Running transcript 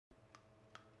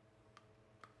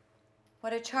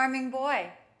What a charming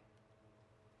boy.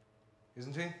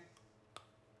 Isn't he?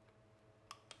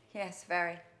 Yes,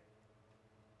 very.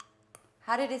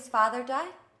 How did his father die?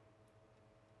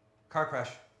 Car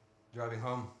crash. Driving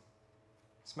home.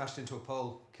 Smashed into a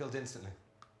pole. Killed instantly.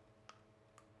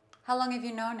 How long have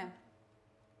you known him?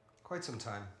 Quite some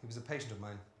time. He was a patient of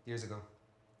mine years ago.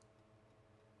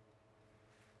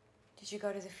 Did you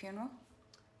go to the funeral?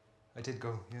 I did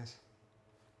go, yes.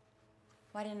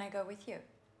 Why didn't I go with you?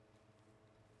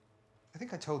 I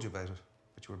think I told you about it,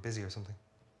 but you were busy or something.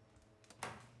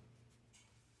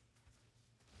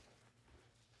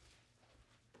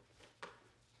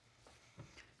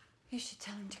 You should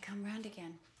tell him to come round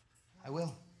again. I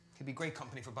will. He'd be great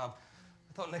company for Bob.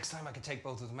 I thought next time I could take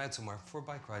both of them out somewhere for a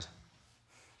bike ride.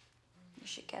 You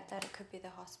should get that. It could be the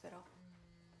hospital.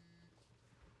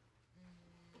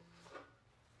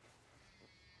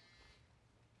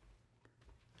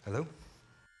 Hello?